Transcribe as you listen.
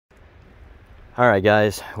All right,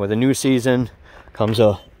 guys, with a new season comes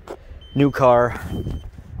a new car,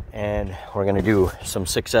 and we're gonna do some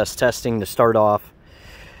success testing to start off.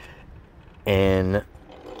 And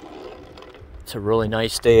it's a really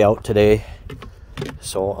nice day out today,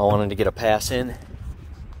 so I wanted to get a pass in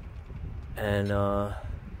and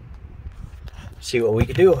see what we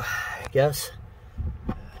could do, I guess.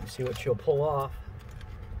 See what she'll pull off.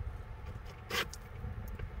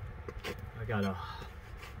 I got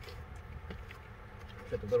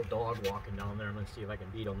the little dog walking down there. I'm gonna see if I can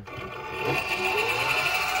beat him.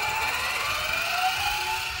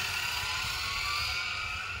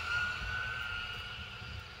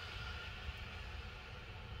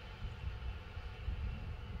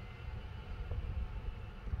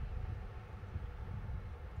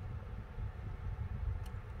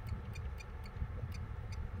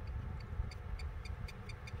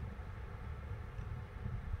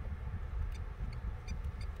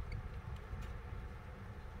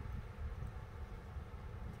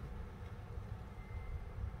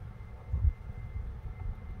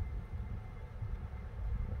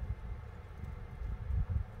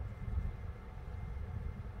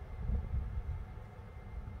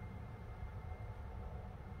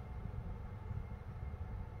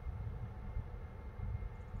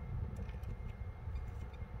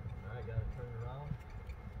 I gotta turn around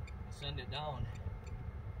and send it down.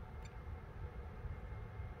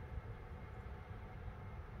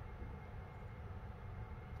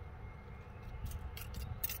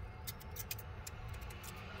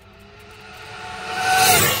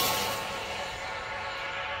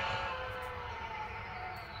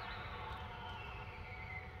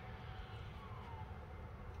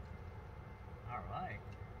 All right.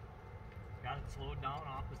 Got it slowed down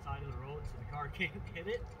off the side of the road so the car can't hit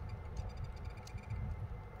it.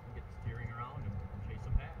 Get the steering around and chase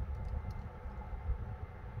them back.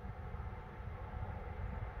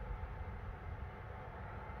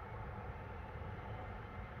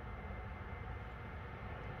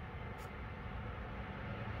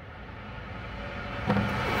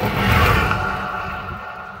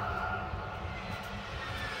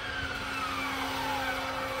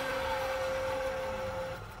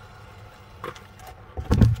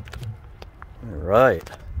 All right.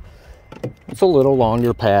 It's a little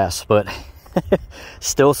longer pass, but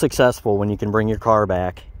still successful when you can bring your car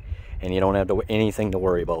back and you don't have anything to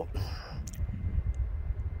worry about.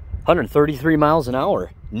 133 miles an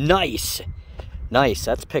hour. Nice. Nice.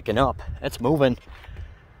 That's picking up. That's moving.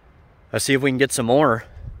 Let's see if we can get some more.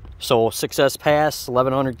 So success pass,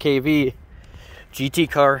 1100 kV GT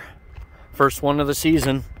car. First one of the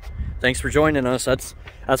season. Thanks for joining us. That's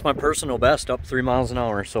my personal best, up 3 miles an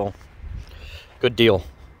hour. So good deal.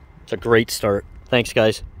 It's a great start. Thanks,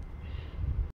 guys.